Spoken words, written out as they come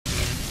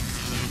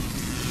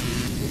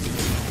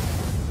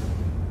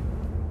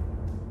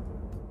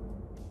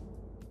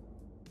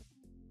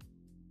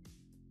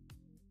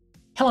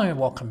Hello and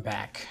welcome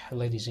back,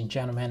 ladies and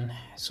gentlemen.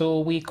 So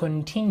we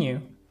continue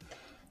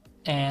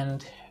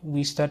and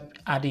we start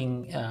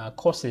adding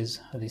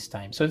courses this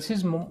time. So this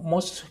is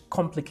most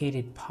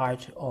complicated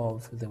part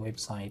of the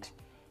website,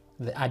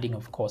 the adding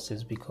of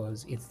courses,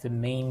 because it's the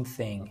main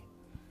thing.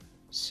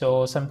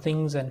 So some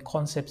things and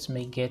concepts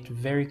may get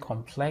very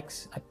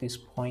complex at this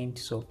point.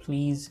 So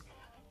please,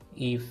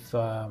 if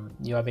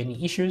you have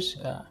any issues,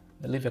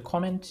 leave a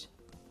comment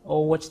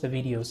or watch the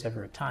video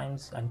several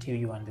times until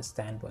you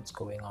understand what's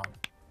going on.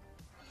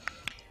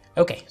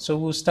 Okay, so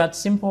we'll start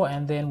simple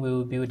and then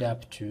we'll build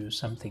up to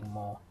something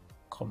more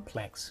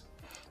complex.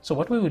 So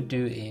what we would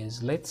do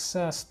is let's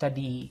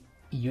study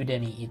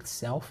Udemy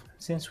itself,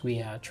 since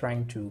we are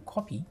trying to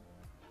copy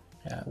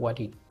what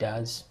it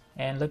does,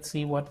 and let's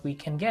see what we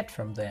can get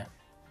from there.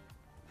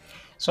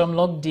 So I'm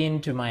logged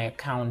into my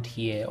account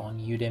here on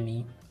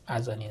Udemy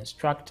as an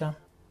instructor,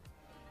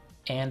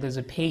 and there's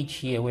a page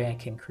here where I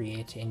can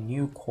create a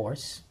new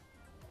course,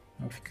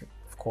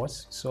 of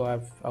course.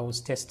 So I was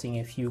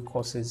testing a few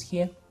courses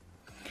here.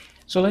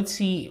 So let's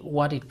see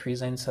what it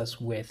presents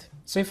us with.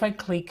 So if I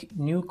click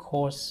new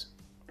course,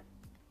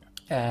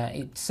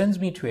 it sends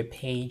me to a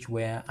page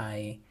where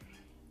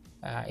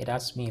it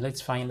asks me,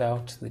 let's find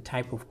out the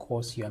type of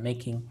course you are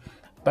making.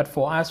 But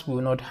for us, we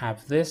will not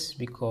have this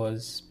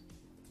because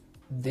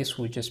this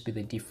will just be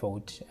the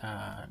default.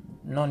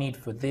 No need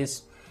for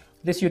this.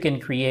 This you can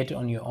create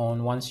on your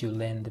own once you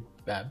learn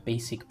the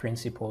basic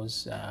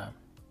principles,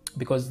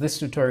 because this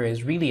tutorial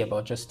is really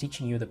about just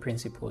teaching you the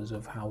principles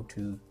of how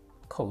to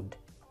code.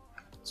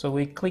 So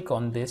we click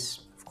on this,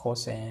 of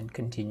course, and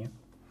continue.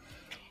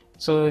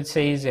 So it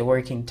says a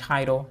working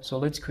title. So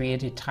let's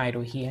create a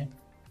title here.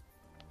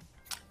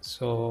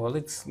 So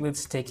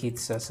let's take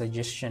its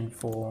suggestion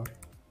for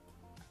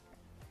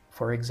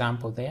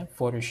example there,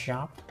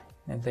 Photoshop,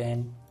 and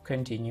then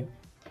continue.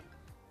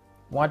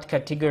 What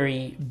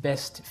category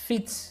best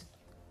fits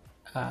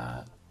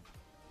the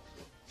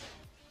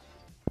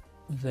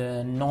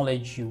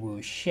knowledge you will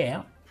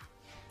share?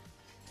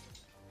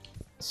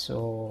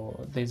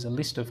 So there's a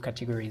list of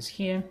categories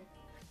here,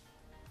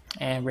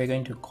 and we're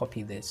going to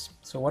copy this.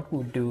 So what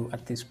we'll do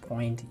at this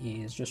point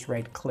is just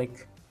right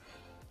click,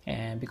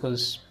 and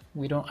because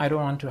I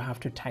don't want to have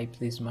to type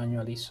this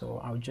manually,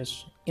 so I'll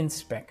just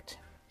inspect.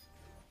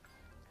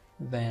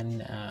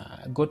 Then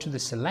go to the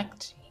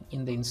select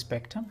in the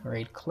inspector,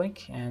 right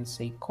click and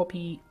say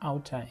copy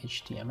outer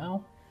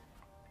HTML.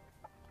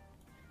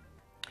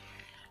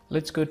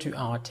 Let's go to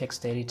our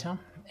text editor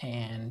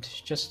and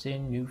just a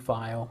new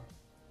file,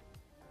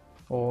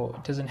 or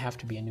it doesn't have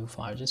to be a new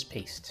file, just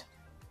paste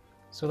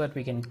so that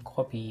we can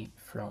copy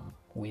from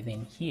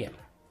within here.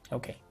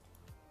 Okay.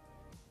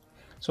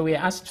 So we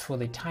are asked for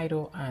the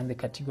title and the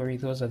category.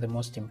 Those are the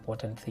most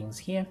important things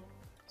here.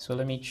 So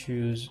let me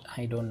choose,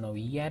 I don't know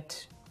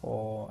yet,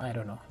 or I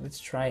don't know, let's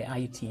try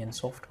IT and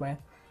software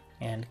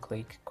and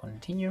click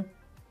continue.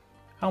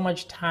 How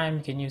much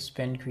time can you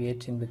spend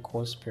creating the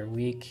course per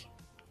week?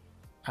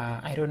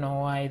 I don't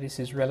know why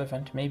this is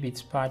relevant. Maybe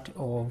it's part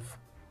of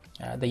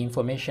the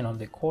information on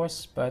the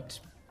course, but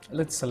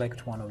let's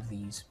select one of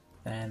these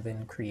and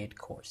then create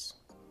course.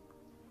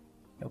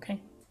 Okay.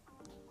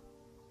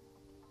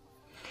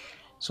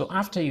 So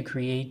after you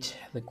create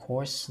the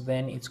course,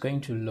 then it's going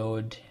to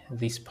load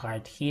this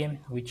part here,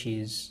 which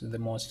is the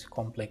most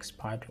complex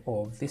part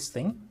of this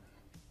thing.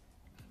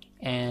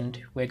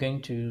 And we're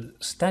going to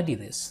study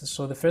this.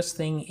 So the first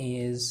thing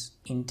is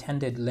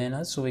intended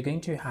learners. So we're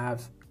going to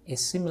have a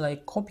similar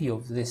copy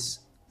of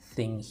this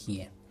thing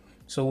here.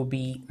 So we'll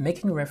be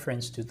making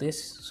reference to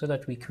this so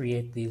that we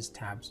create these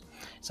tabs.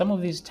 Some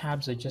of these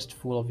tabs are just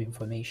full of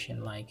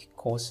information, like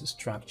course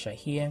structure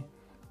here.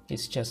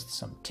 It's just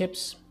some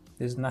tips.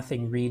 There's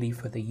nothing really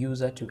for the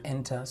user to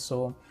enter,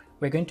 so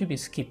we're going to be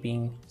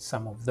skipping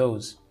some of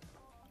those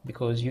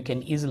because you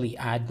can easily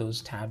add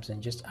those tabs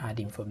and just add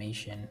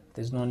information.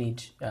 There's no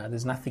need,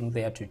 there's nothing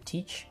there to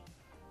teach.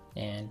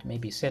 And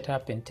maybe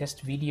setup and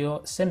test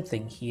video, same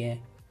thing here.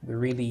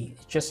 It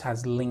just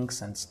has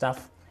links and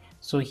stuff.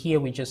 So here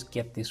we just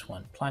get this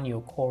one, plan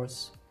your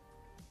course,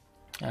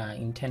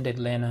 intended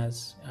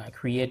learners,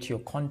 create your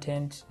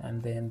content,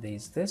 and then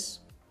there's this.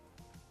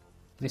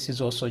 This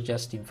is also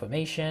just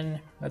information.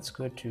 Let's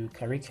go to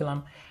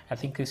curriculum. I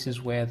think this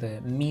is where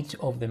the meat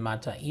of the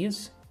matter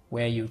is,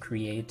 where you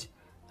create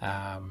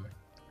a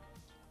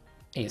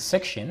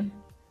section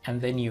and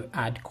then you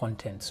add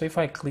content. So if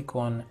I click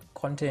on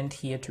content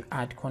here to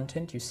add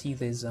content, you see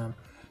there's a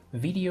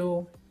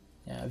video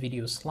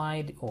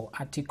slide or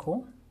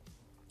article,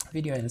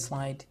 video and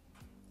slide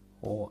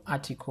or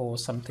article or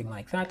something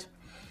like that.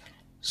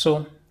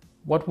 So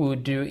what we'll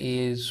do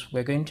is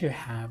we're going to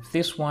have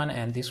this one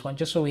and this one,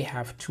 just so we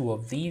have two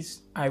of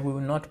these. I will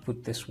not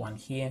put this one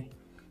here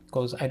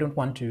because I don't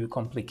want to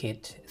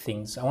complicate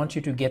things. I want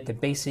you to get the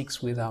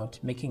basics without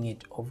making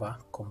it over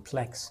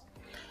complex.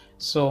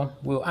 So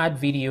we'll add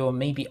video,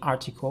 maybe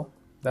article,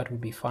 that would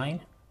be fine.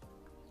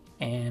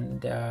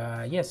 And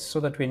yes,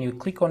 so that when you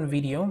click on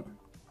video,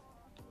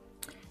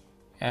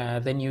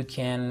 then you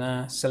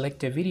can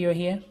select a video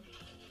here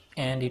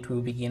and it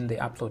will begin the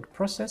upload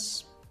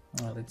process.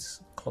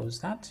 Let's close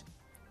that.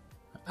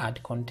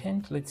 Add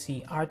content. Let's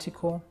see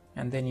article,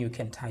 and then you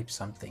can type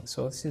something.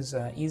 So this is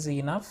easy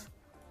enough.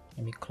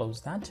 Let me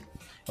close that.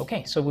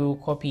 Okay, so we will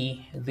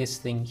copy this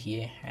thing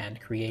here and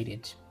create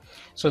it.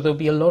 So there'll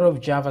be a lot of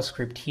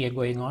JavaScript here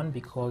going on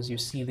because you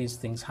see these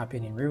things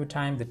happen in real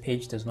time. The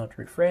page does not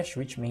refresh,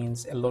 which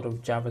means a lot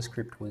of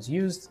JavaScript was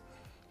used.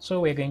 So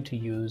we're going to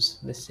use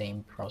the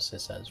same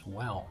process as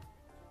well.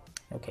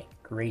 Okay,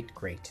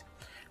 great.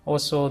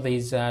 Also,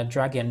 there's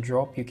drag and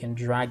drop. You can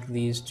drag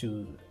these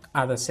to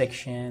other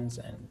sections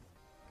and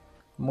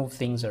move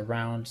things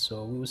around.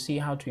 So we will see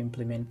how to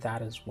implement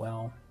that as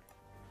well.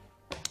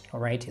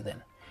 Alrighty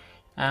then.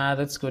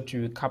 Let's go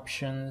to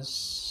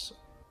captions,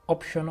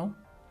 optional.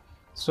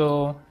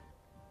 So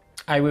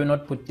I will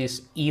not put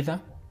this either.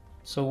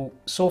 So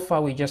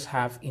far we just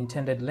have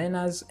intended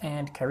learners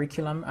and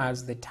curriculum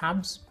as the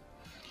tabs.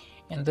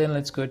 And then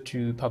let's go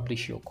to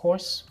publish your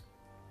course.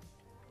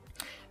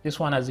 This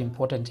one has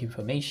important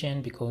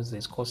information because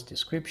there's course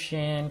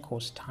description,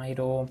 course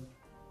title,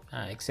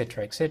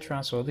 etc.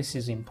 etc. So this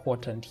is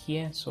important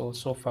here. So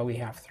far we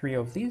have 3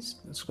 of these.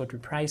 Let's go to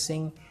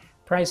pricing.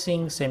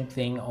 Pricing, same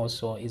thing,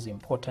 also is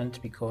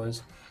important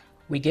because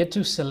we get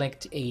to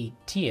select a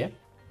tier.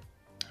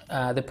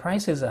 The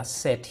prices are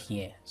set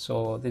here,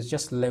 so there's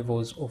just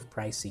levels of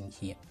pricing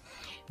here.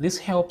 This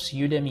helps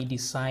Udemy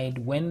decide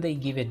when they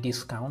give a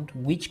discount,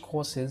 which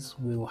courses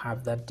will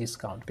have that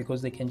discount,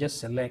 because they can just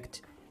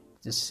select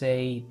to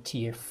say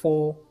tier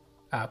 4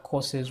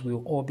 courses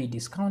will all be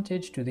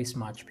discounted to this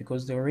much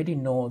because they already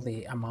know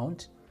the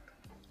amount.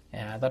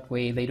 That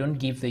way they don't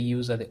give the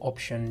user the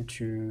option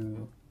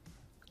to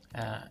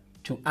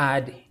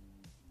add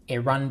a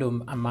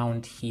random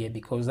amount here,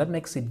 because that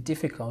makes it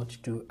difficult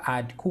to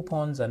add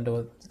coupons and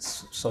all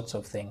sorts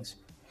of things.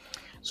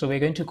 So we're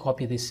going to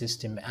copy this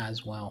system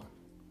as well.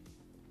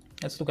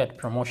 Let's look at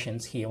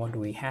promotions here. What do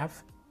we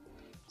have?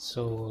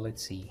 So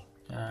let's see.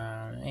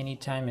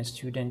 Anytime a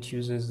student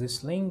uses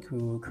this link, we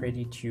will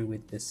credit you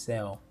with the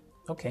sale.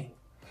 Okay,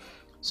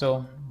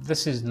 so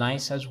this is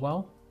nice as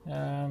well.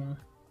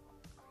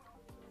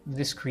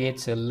 This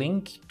creates a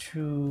link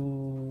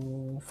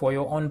for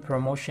your own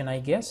promotion, I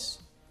guess.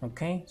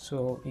 Okay,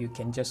 so you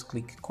can just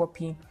click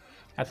copy.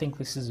 I think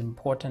this is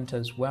important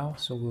as well,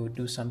 so we'll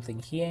do something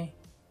here.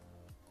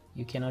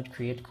 You cannot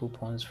create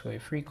coupons for a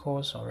free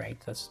course. All right,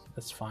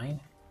 that's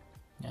fine.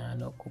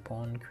 No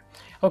coupon.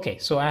 Okay,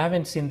 so I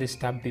haven't seen this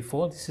tab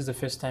before. This is the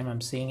first time I'm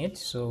seeing it,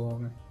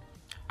 so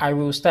I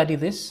will study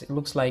this. It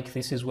looks like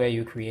this is where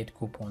you create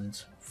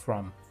coupons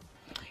from.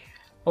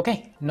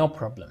 Okay, no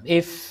problem.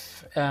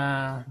 If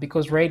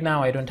because right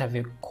now I don't have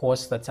a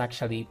course that's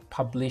actually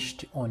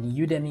published on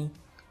Udemy,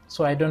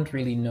 so I don't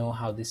really know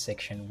how this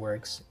section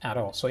works at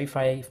all. So if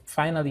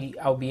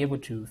I'll be able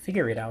to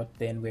figure it out,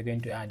 then we're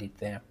going to add it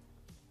there.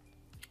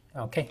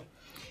 Okay,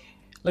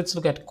 let's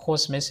look at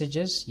course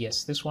messages.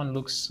 Yes, this one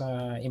looks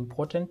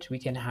important. We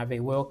can have a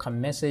welcome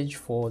message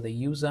for the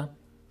user,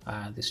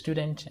 the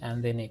student,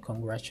 and then a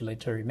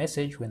congratulatory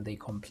message when they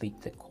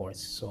complete the course.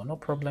 So no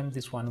problem,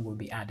 this one will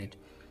be added.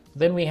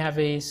 Then we have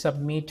a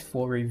submit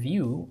for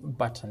review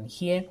button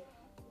here,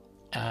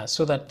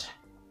 so that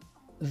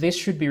this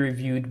should be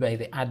reviewed by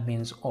the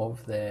admins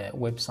of the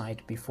website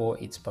before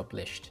it's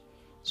published.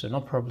 So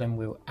no problem,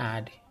 we'll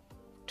add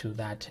to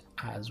that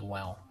as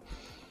well.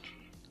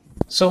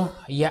 So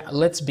yeah,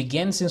 let's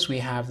begin. Since we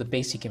have the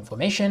basic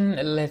information,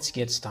 let's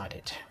get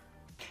started.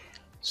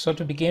 So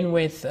to begin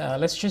with,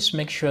 let's just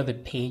make sure the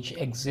page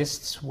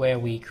exists where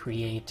we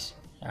create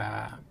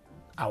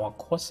our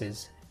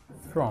courses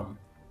from.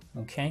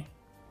 Okay,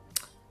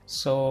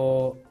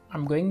 so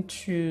I'm going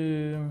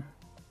to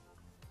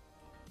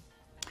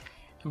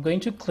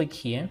click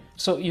here.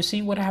 So you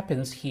see what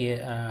happens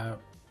here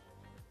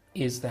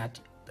is that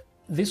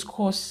this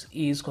course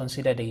is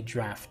considered a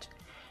draft.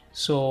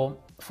 So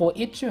for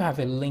it to have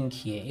a link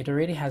here, it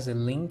already has a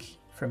link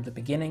from the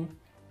beginning,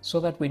 so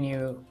that when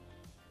you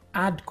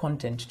add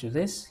content to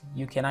this,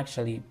 you can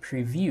actually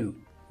preview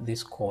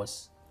this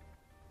course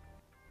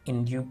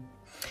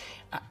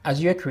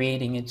as you're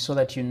creating it, so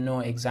that you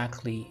know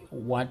exactly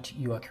what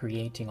you are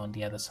creating on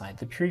the other side.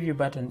 The preview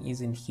button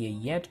isn't here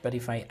yet, but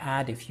if I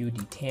add a few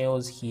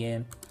details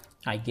here,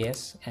 I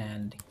guess,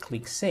 and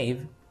click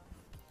save,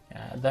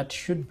 that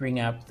should bring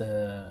up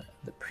the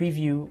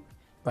preview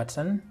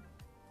button.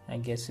 I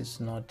guess it's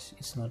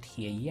not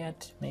here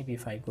yet. Maybe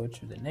if I go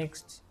to the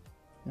next.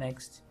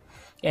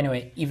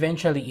 Anyway,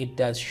 eventually it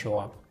does show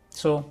up.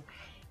 So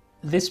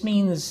this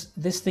means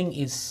this thing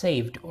is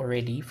saved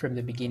already from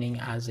the beginning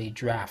as a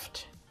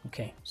draft.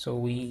 Okay, so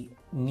we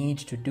need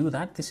to do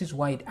that. This is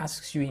why it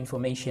asks you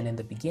information in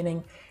the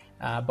beginning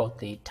about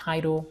the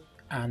title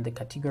and the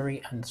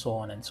category and so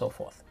on and so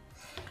forth.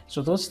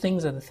 So those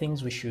things are the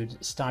things we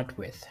should start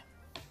with.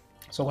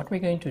 So what we're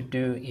going to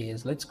do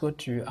is, let's go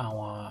to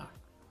our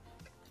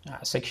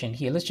section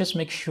here. Let's just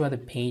make sure the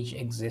page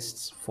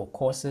exists for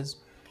courses,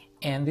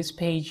 and this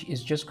page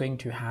is just going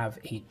to have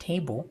a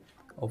table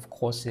of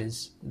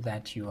courses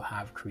that you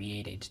have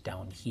created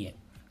down here.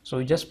 So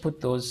we just put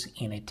those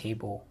in a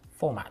table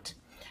format.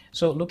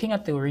 So looking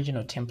at the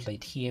original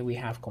template here, we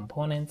have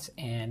components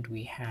and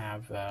we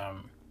have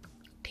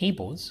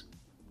tables.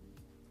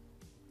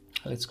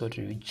 Let's go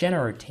to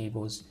generate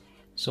tables.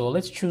 So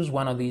let's choose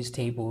one of these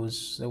tables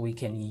so we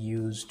can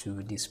use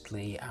to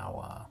display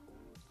our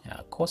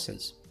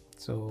courses.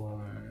 So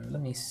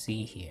let me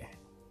see here.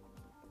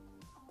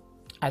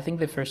 I think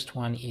the first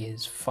one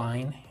is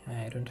fine.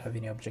 I don't have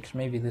any objects.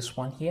 Maybe this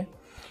one here.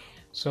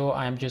 So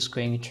I'm just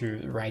going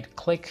to right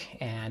click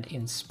and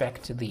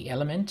inspect the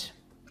element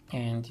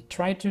and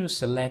try to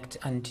select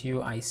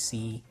until I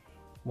see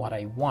what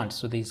I want.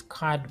 So there's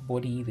card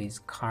body, there's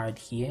card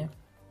here,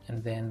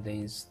 and then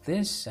there's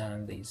this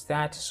and there's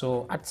that.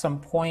 So at some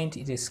point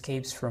it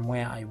escapes from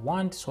where I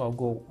want. So I'll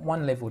go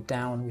one level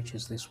down, which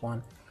is this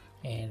one,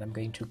 and I'm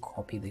going to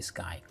copy this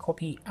guy.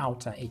 Copy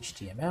outer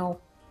HTML.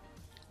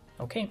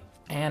 Okay,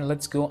 and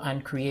let's go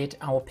and create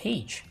our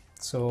page.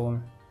 So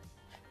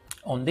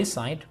on this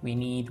side, we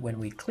need, when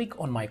we click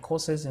on my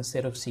courses,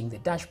 instead of seeing the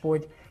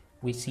dashboard,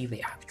 we see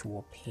the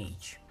actual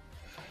page.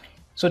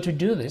 So to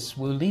do this,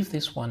 we'll leave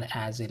this one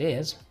as it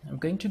is. I'm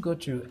going to go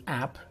to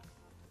app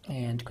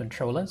and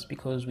controllers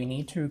because we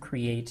need to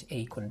create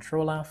a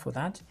controller for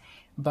that.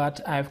 But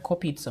I've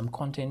copied some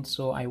content,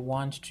 so I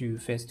want to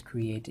first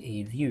create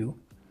a view.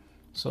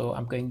 So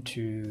I'm going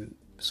to,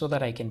 so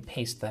that I can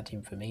paste that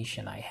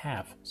information I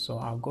have. So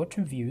I'll go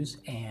to views,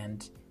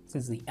 and this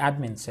is the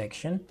admin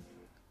section.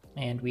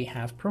 And we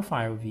have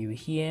profile view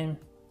here,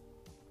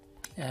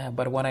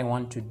 but what I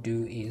want to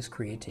do is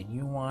create a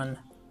new one.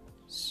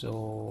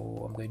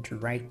 So I'm going to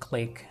right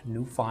click,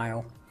 new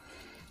file,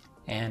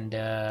 and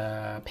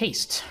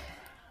paste.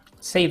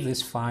 Save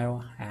this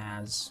file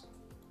as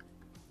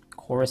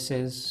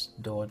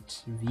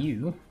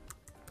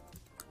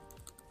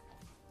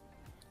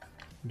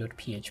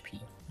courses.view.php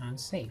and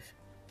save.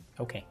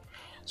 Okay,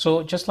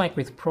 so just like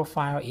with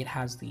profile, it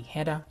has the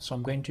header. So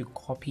I'm going to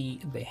copy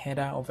the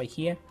header over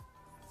here.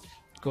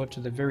 Go to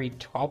the very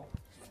top.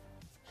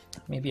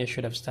 Maybe I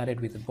should have started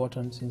with the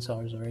bottom since I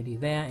was already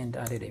there and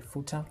added a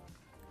footer,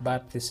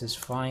 but this is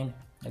fine.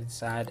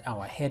 Let's add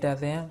our header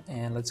there,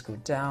 and let's go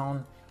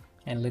down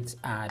and let's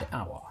add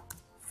our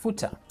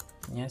footer.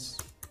 Yes.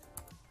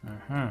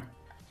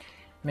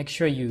 Make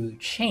sure you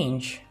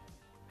change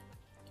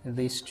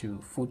this to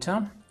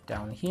footer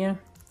down here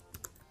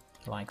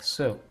like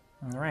so.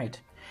 All right,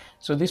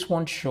 so this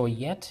won't show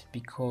yet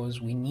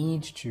because we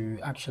need to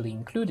actually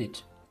include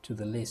it to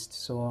the list.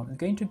 So I'm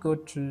going to go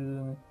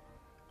to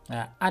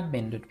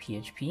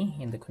admin.php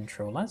in the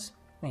controllers,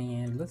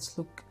 and let's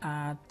look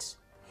at,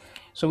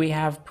 so we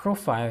have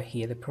profile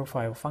here, the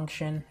profile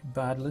function,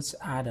 but let's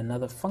add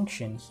another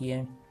function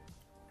here,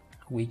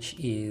 which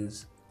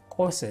is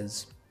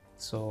courses.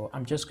 So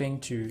I'm just going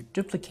to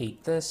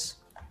duplicate this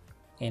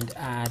and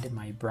add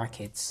my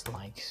brackets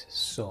like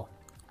so.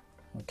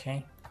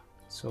 Okay,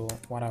 so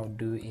what I'll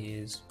do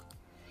is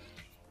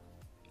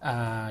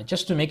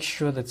just to make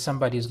sure that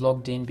somebody's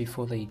logged in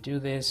before they do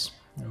this,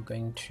 I'm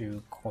going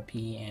to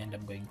copy and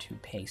I'm going to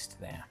paste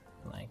there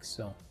like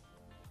so.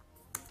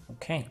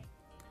 Okay.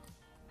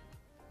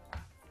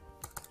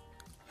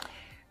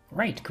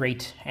 Right,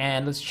 great.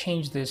 And let's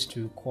change this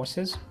to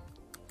courses.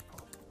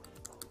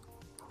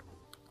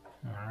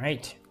 All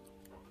right,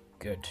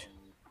 good.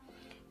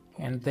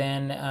 And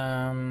then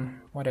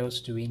what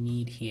else do we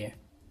need here?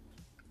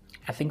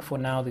 I think for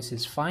now this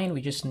is fine.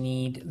 We just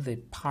need the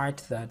part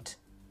that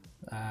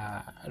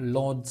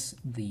loads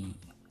the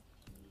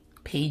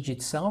page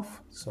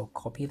itself. So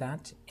copy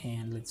that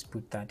and let's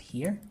put that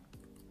here.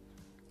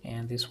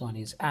 And this one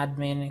is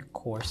admin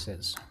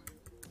courses.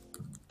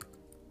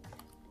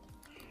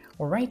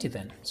 Alrighty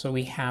then, so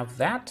we have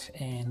that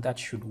and that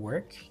should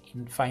work.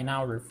 If I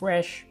now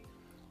refresh,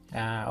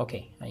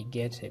 okay, I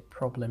get a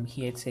problem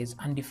here. It says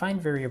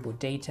undefined variable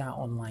data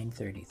on line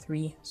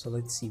 33. So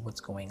let's see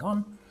what's going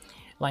on.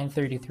 Line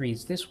 33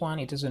 is this one.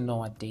 It doesn't know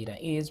what data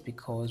is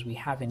because we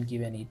haven't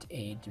given it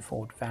a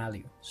default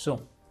value.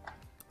 So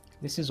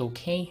this is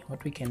okay.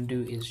 What we can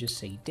do is just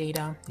say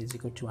data is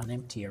equal to an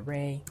empty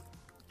array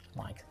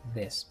like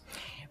this.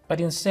 But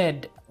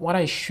instead, what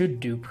I should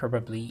do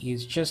probably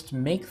is just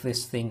make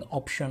this thing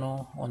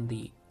optional on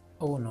the,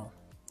 oh no,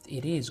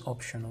 it is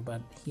optional,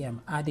 but here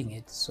I'm adding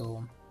it.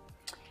 So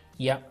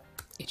yeah,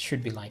 it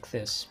should be like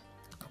this.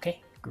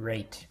 Okay,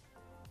 great.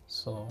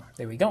 So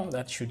there we go.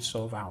 That should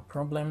solve our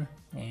problem.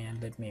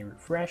 And let me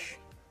refresh.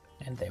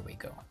 And there we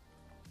go.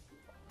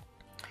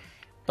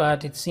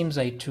 But it seems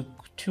I took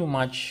too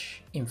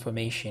much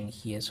information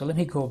here. So let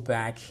me go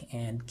back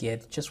and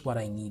get just what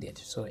I needed.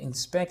 So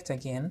inspect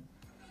again.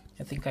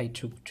 I think I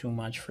took too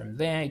much from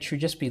there. It should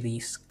just be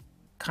this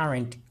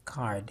current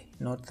card,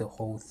 not the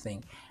whole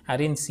thing. I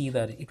didn't see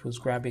that it was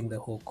grabbing the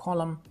whole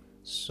column.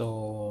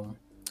 So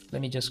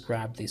let me just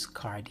grab this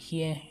card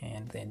here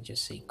and then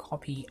just say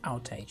copy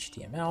outer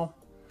HTML.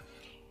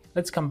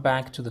 Let's come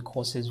back to the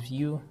courses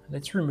view.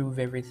 Let's remove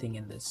everything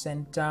in the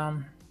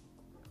center.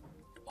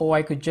 Or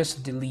I could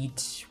just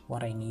delete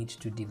what I need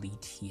to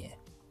delete here.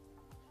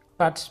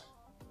 But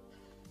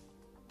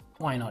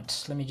why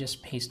not? Let me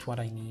just paste what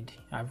I need.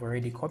 I've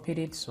already copied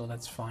it, so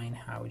that's fine.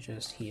 I'll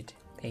just hit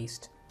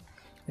paste.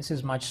 This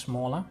is much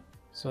smaller,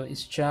 so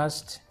it's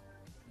just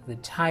the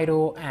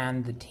title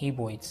and the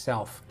table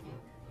itself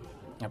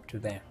up to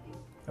there.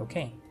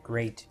 Okay,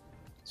 great.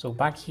 So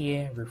back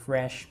here,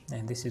 refresh,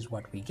 and this is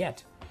what we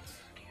get.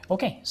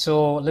 Okay,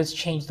 so let's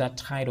change that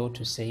title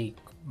to say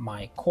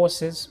my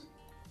courses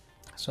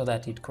so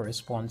that it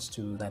corresponds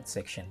to that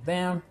section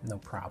there. No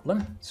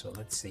problem. So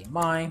let's say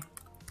my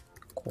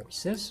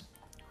courses.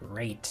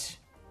 Great.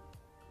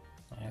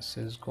 This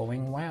is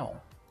going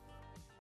well.